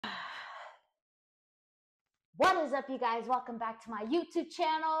What is up, you guys? Welcome back to my YouTube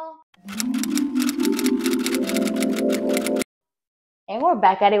channel. And we're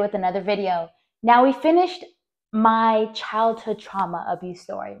back at it with another video. Now, we finished my childhood trauma abuse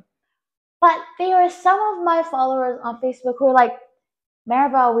story. But there are some of my followers on Facebook who are like,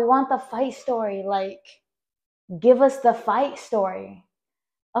 Maribel, we want the fight story. Like, give us the fight story.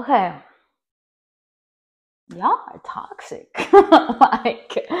 Okay. Y'all are toxic.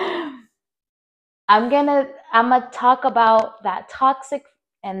 Like, I'm gonna talk about that toxic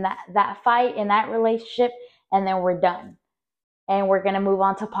and that fight in that relationship, and then we're done. And we're gonna move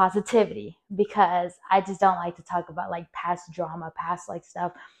on to positivity because I just don't like to talk about like past drama, past like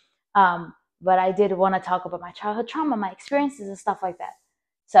stuff. But I did want to talk about my childhood trauma, my experiences and stuff like that.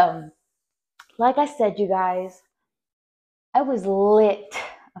 So, like I said, you guys, I was lit.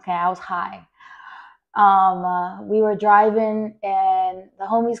 Okay, I was high. We were driving in the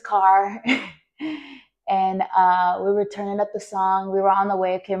homie's car. And we were turning up the song. We were on the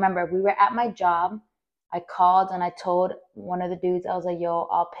way. Okay, remember, we were at my job. I called and I told one of the dudes, I was like, yo,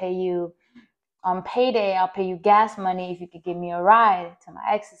 I'll pay you on payday. I'll pay you gas money if you could give me a ride to my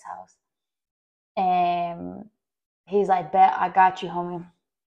ex's house. And he's like, bet, I got you, homie.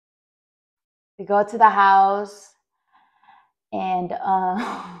 We go to the house and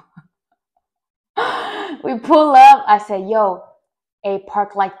we pull up. I said, yo, a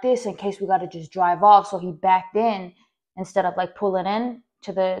park like this in case we got to just drive off. So he backed in instead of like pulling in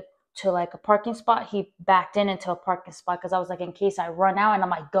to like a parking spot. He backed in into a parking spot because I was like, in case I run out, and I'm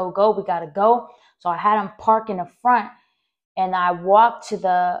like, go, we got to go. So I had him park in the front, and I walked to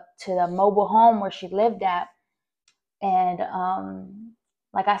the mobile home where she lived at. And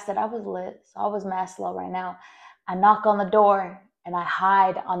like I said, I was lit. So I was mad slow right now. I knock on the door and I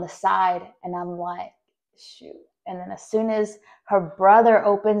hide on the side, and I'm like, shoot. And then as soon as her brother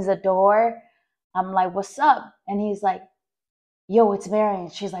opens the door, I'm like, what's up? And he's like, yo, it's Mary.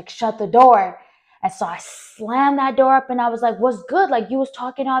 And she's like, shut the door. And so I slammed that door up and I was like, what's good? Like, you was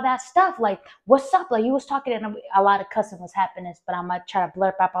talking all that stuff. Like, what's up? Like, you was talking, and a lot of cussing was happening, but I'm going to try to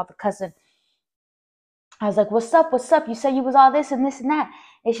blurt out all the cussing. I was like, what's up? What's up? You said you was all this and this and that.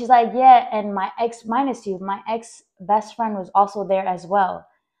 And she's like, yeah. And my ex best friend was also there as well.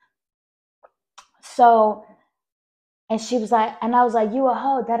 So, and she was like, and I was like, you a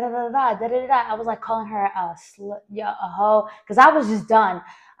hoe, da da da da da da da. I was like calling her a slut, yeah, a hoe, because I was just done.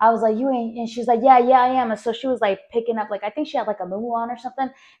 I was like, you ain't, and she was like, yeah, I am. And so she was like picking up, like, I think she had like a moo on or something,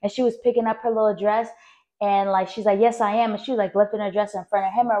 and she was picking up her little dress, and like she's like, yes, I am, and she was like lifting her dress in front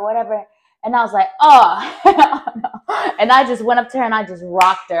of him or whatever, and I was like, oh, and I just went up to her and I just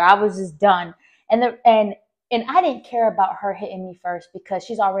rocked her. I was just done, and I didn't care about her hitting me first because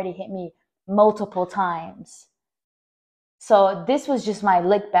she's already hit me multiple times. So this was just my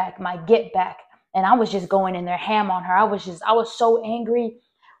lick back, my get back. And I was just going in there ham on her. I was so angry.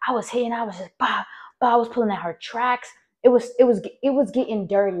 I was hitting, I was just, bah, bah, I was pulling at her tracks. It was getting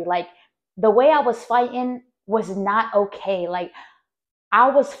dirty. Like, the way I was fighting was not okay. Like,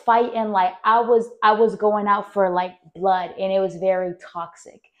 I was fighting like I was going out for like blood, and it was very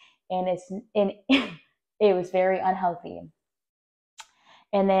toxic. And it was very unhealthy.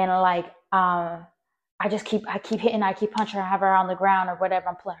 And then like I keep hitting, I keep punching her, have her on the ground or whatever.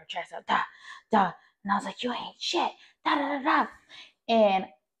 I'm pulling her chest out, da, da. And I was like, you ain't shit, da, da, da, da. And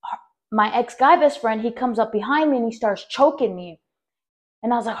my ex-guy best friend, he comes up behind me and he starts choking me.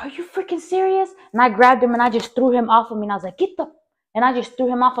 And I was like, are you freaking serious? And I grabbed him and I just threw him off of me. And I was like, and I just threw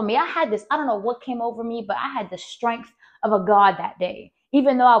him off of me. I don't know what came over me, but I had the strength of a god that day,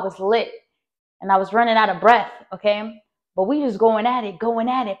 even though I was lit and I was running out of breath, okay? But we just going at it,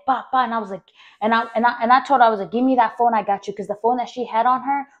 bah, bah. And I was like, and I told her, I was like, give me that phone, I got you. Because the phone that she had on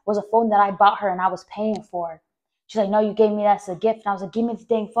her was a phone that I bought her and I was paying for. She's like, no, you gave me that as a gift. And I was like, give me the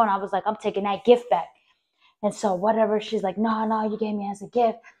dang phone. I was like, I'm taking that gift back. And so whatever, she's like, no, you gave me as a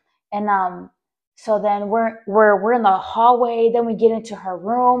gift. And so then we're in the hallway. Then we get into her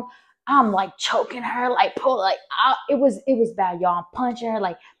room. I'm like choking her, like it was bad, y'all. I'm punching her,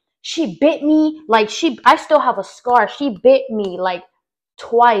 like she bit me, like I still have a scar. She bit me like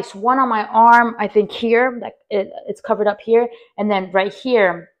twice. One on my arm, I think here, like it's covered up here, and then right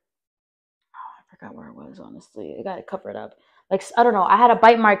here. Oh, I forgot where it was. Honestly, I got it covered up. Like, I don't know. I had a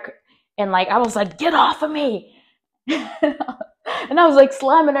bite mark, and like I was like, get off of me. And I was like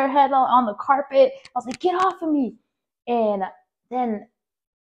slamming her head on the carpet. I was like, get off of me. And then,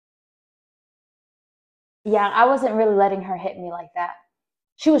 yeah, I wasn't really letting her hit me like that.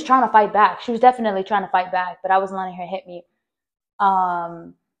 She was trying to fight back. She was definitely trying to fight back, but I wasn't letting her hit me.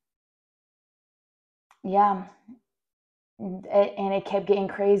 Yeah. And it kept getting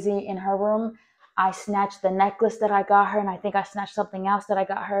crazy in her room. I snatched the necklace that I got her, and I think I snatched something else that I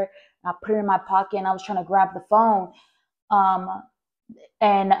got her. And I put it in my pocket, and I was trying to grab the phone. Um,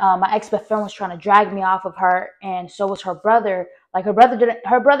 and my ex-best friend was trying to drag me off of her, and so was her brother. Like her brother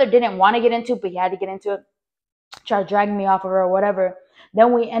didn't want to get into it, but he had to get into it, try to drag me off of her or whatever.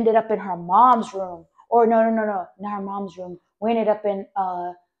 Then we ended up in her mom's room, or no, not her mom's room. We ended up in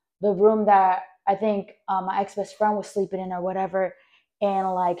the room that I think my ex-best friend was sleeping in or whatever.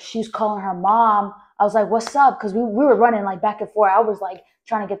 And like she's calling her mom. I was like, "What's up?" Because we were running like back and forth. I was like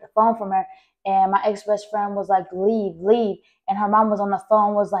trying to get the phone from her, and my ex-best friend was like, "Leave, leave." And her mom was on the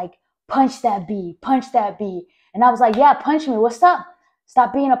phone, was like, "Punch that B, punch that B." And I was like, "Yeah, punch me. What's up?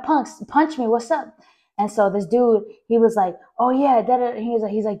 Stop being a punk. Punch me. What's up?" And so this dude, he was like, "Oh yeah,"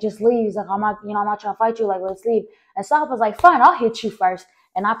 he's like, "Just leave." He's like, "I'm not, I'm not trying to fight you. Like, let's leave." And so I was like, "Fine, I'll hit you first."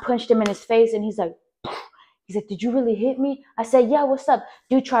 And I punched him in his face, and he's like, "Did you really hit me?" I said, "Yeah, what's up?"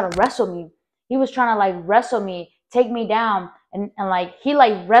 Dude tried to wrestle me. He was trying to like wrestle me, take me down, and like he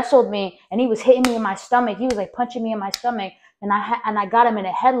like wrestled me, and he was hitting me in my stomach. He was like punching me in my stomach, and I got him in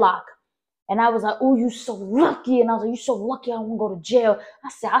a headlock. And I was like, "Oh, you so lucky." And I was like, "You so lucky I won't go to jail."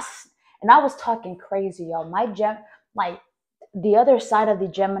 And I was talking crazy, y'all. Like the other side of the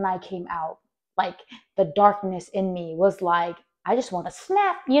Gemini came out. Like the darkness in me was like, I just want to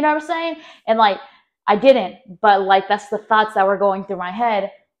snap. You know what I'm saying? And like, I didn't, but like, that's the thoughts that were going through my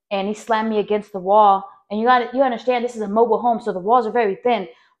head. And he slammed me against the wall. And you understand this is a mobile home, so the walls are very thin.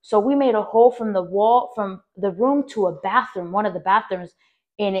 So we made a hole from the wall, from the room to a bathroom, one of the bathrooms,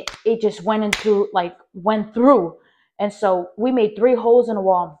 and it just went through. And so we made 3 holes in the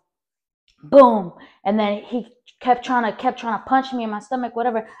wall. Boom. And then he kept trying to punch me in my stomach,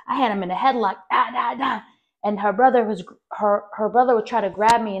 whatever. I had him in a headlock. And her brother would try to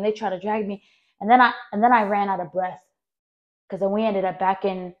grab me, and they try to drag me. And then I ran out of breath. Because then we ended up back.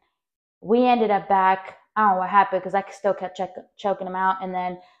 I don't know what happened, because I still kept choking him out. And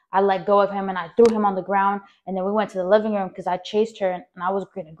then I let go of him, and I threw him on the ground. And then we went to the living room, because I chased her, and I was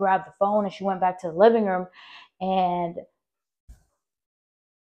going to grab the phone, and she went back to the living room. And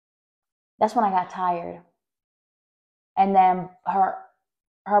that's when I got tired. And then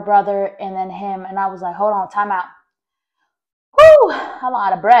her brother, and then him, and I was like, "Hold on, time out." Whoo, I'm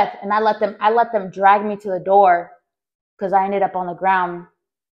out of breath. And I let them drag me to the door, because I ended up on the ground.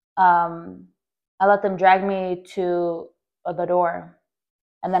 I let them drag me to the door,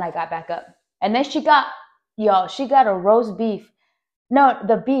 and then I got back up. And then she got a roast beef. No,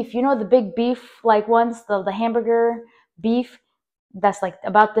 the beef, the big beef, like ones, the hamburger beef that's like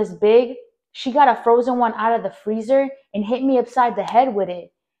about this big. She got a frozen one out of the freezer and hit me upside the head with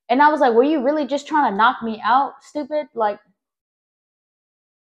it. And I was like, "Were you really just trying to knock me out, stupid? Like,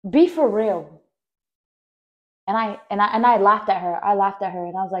 be for real." And I laughed at her. I laughed at her,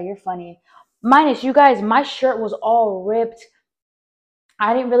 and I was like, "You're funny." Minus, you guys, my shirt was all ripped.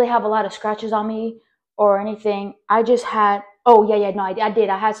 I didn't really have a lot of scratches on me or anything. I just had, oh yeah, no, I did.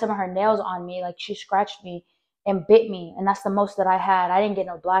 I had some of her nails on me. Like, she scratched me and bit me, and that's the most that I had. I didn't get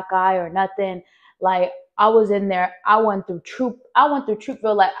no black eye or nothing. Like, I was in there. I went through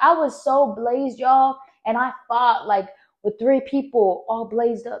Troopville. Like, I was so blazed, y'all. And I fought like with 3 people all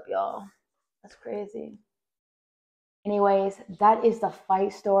blazed up, y'all. That's crazy. Anyways, that is the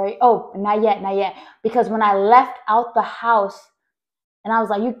fight story. Oh, not yet. Because when I left out the house, and I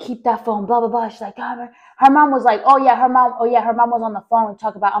was like, "You keep that phone, blah, blah, blah." She's like, "Oh." Her mom was like, "Oh yeah, her mom was on the phone and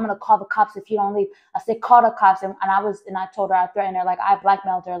talk about, I'm going to call the cops if you don't leave." I said, "Call the cops." And I told her, I threatened her, like, I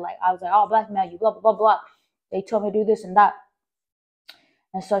blackmailed her. Like, I was like, "I'll blackmail you, blah, blah, blah, blah." They told me to do this and that.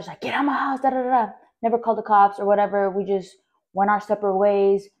 And so she's like, "Get out of my house, da, da, da." Never called the cops or whatever. We just went our separate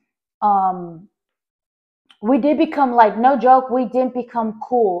ways. We did become, like, no joke, we didn't become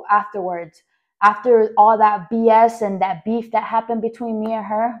cool afterwards. After all that BS and that beef that happened between me and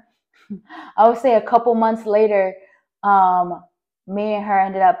her, I would say a couple months later, me and her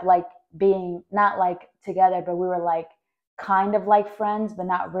ended up like being not like together, but we were like kind of like friends, but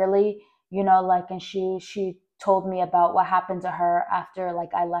not really, like, and she told me about what happened to her after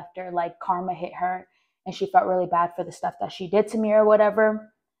like I left her, like karma hit her, and she felt really bad for the stuff that she did to me or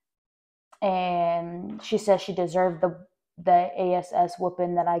whatever. And she said she deserved the ASS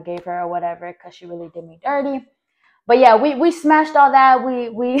whooping that I gave her or whatever, because she really did me dirty. But yeah, we smashed all that. We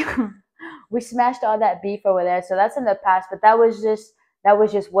we smashed all that beef over there. So that's in the past. But that was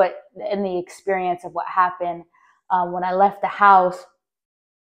just what, in the experience of what happened. When I left the house,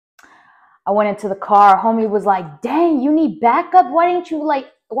 I went into the car. Homie was like, "Dang, you need backup? Why don't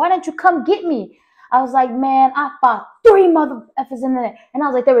you come get me?" I was like, "Man, I fought 3 mother effers in there." And I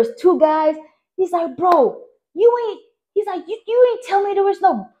was like, "There was 2 guys." He's like, "Bro, you ain't," he's like, you ain't tell me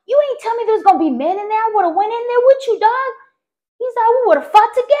you You ain't tell me there's gonna be men in there. I would have went in there with you, dog. He's like, we would have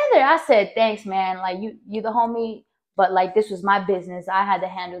fought together. I said, thanks, man. Like, you the homie, but like, this was my business. I had to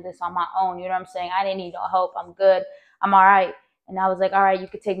handle this on my own. You know what I'm saying? I didn't need no help. I'm good. I'm all right. And I was like, all right, you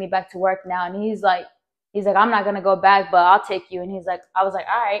could take me back to work now. And he's like, I'm not gonna go back, but I'll take you. And he's like, I was like,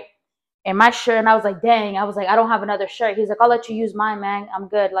 all right. And my shirt, and I was like, dang. I was like, I don't have another shirt. He's like, I'll let you use mine, man. I'm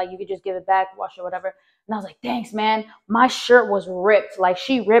good. Like, you could just give it back, wash it, whatever. And I was like, thanks, man. My shirt was ripped. Like,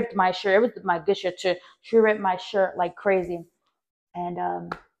 she ripped my shirt. It was my good shirt too. She ripped my shirt like crazy. And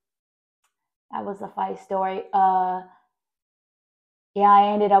that was the fight story. Yeah,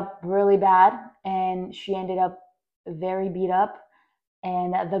 I ended up really bad, and she ended up very beat up.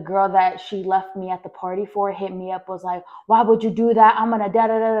 And the girl that she left me at the party for hit me up, was like, "Why would you do that? I'm gonna da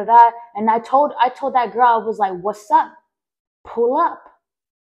da da da da." And I told that girl, I was like, "What's up? Pull up.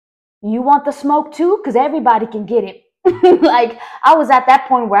 You want the smoke too? Because everybody can get it." Like, I was at that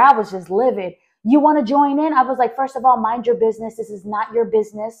point where I was just livid. You want to join in? I was like, first of all, mind your business. This is not your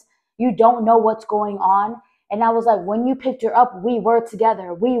business. You don't know what's going on. And I was like, when you picked her up, we were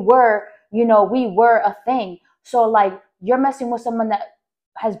together. We were a thing. So like, you're messing with someone that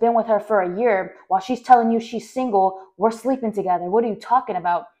has been with her for a year while she's telling you she's single. We're sleeping together. What are you talking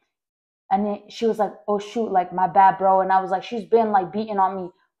about? And then she was like, oh shoot, like, my bad, bro. And I was like, she's been like beating on me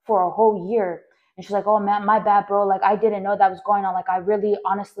for a whole year. And she's like, oh man, my bad, bro. Like, I didn't know that was going on. Like, I really,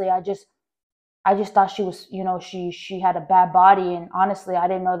 honestly, I just thought she was, she had a bad body. And honestly, I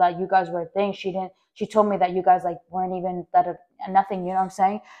didn't know that you guys were a thing. She told me that you guys like weren't even nothing, you know what I'm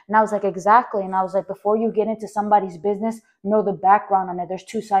saying? And I was like, exactly. And I was like, before you get into somebody's business, know the background on it. There's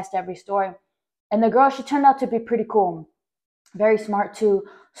two sides to every story. And the girl, she turned out to be pretty cool, very smart too.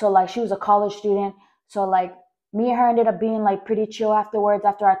 So like, she was a college student. So like, me and her ended up being like pretty chill afterwards,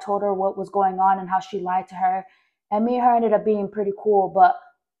 after I told her what was going on and how she lied to her. And me and her ended up being pretty cool. But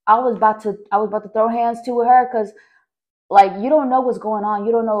I was about to throw hands to her, because like, you don't know what's going on.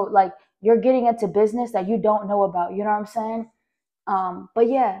 You don't know, like, you're getting into business that you don't know about. You know what I'm saying? But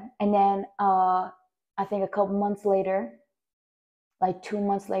yeah, and then I think a couple months later, like 2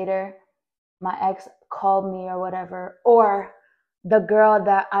 months later, my ex called me or whatever, or the girl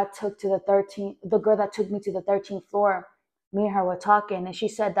that took me to the 13th floor, me and her were talking, and she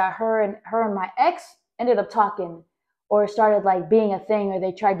said that her and my ex ended up talking, or started like being a thing, or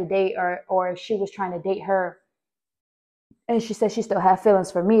they tried to date, or she was trying to date her. And she said she still had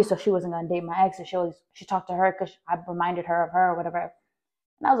feelings for me, so she wasn't gonna date my ex, and she talked to her because I reminded her of her or whatever.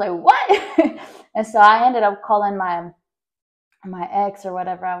 And I was like, what? And so I ended up calling my ex or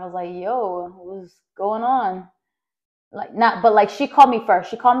whatever. I was like, yo, what's going on? Like, not, but like, she called me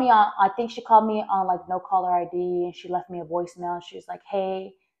first. She called me on, I think she called me on like no caller ID, and she left me a voicemail. She was like,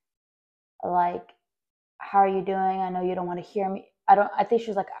 hey, like, how are you doing? I know you don't want to hear me. I think she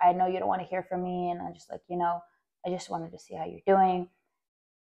was like, I know you don't want to hear from me. And I just like, I just wanted to see how you're doing.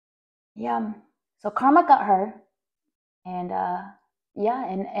 Yeah. So karma got her. And yeah,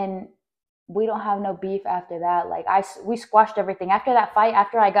 and we don't have no beef after that. Like, we squashed everything after that fight.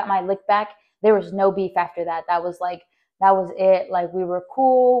 After I got my lick back, there was no beef after that. That was it. Like, we were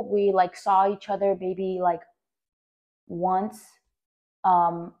cool. We like saw each other maybe like once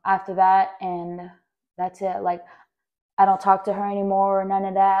after that, and that's it. Like, I don't talk to her anymore or none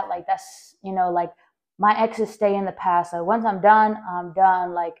of that. Like, that's, like, my exes stay in the past. So once I'm done, I'm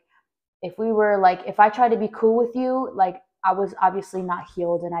done. Like, if I tried to be cool with you, like, I was obviously not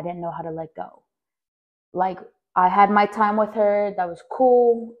healed and I didn't know how to let go. Like, I had my time with her. That was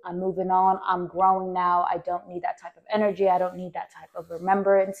cool. I'm moving on. I'm growing now. I don't need that type of energy. I don't need that type of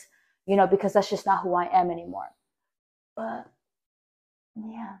remembrance, because that's just not who I am anymore. But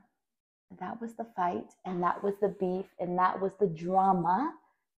yeah, that was the fight, and that was the beef, and that was the drama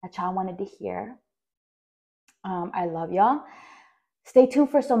that y'all wanted to hear. I love y'all. Stay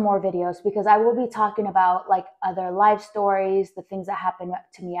tuned for some more videos, because I will be talking about like other life stories, the things that happened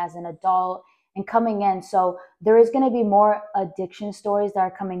to me as an adult and coming in. So there is going to be more addiction stories that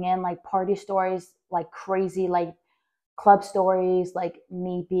are coming in, like party stories, like crazy, like club stories, like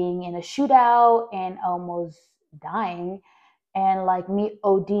me being in a shootout and almost dying, and like me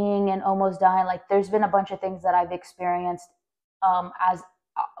ODing and almost dying. Like, there's been a bunch of things that I've experienced as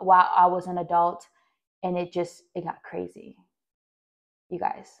while I was an adult, and it got crazy. You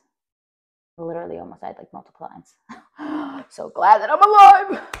guys, literally almost died like multiple times. So glad that I'm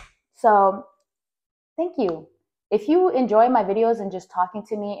alive. So thank you. If you enjoy my videos and just talking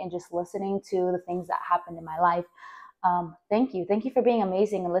to me and just listening to the things that happened in my life, thank you. Thank you for being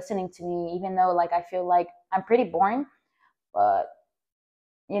amazing and listening to me, even though like I feel like I'm pretty boring. But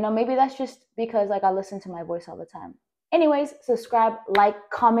maybe that's just because like I listen to my voice all the time. Anyways, subscribe, like,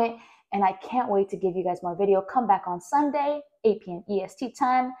 comment, and I can't wait to give you guys more video. Come back on Sunday, 8 p.m. EST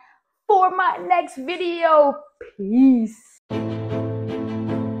time for my next video. Peace.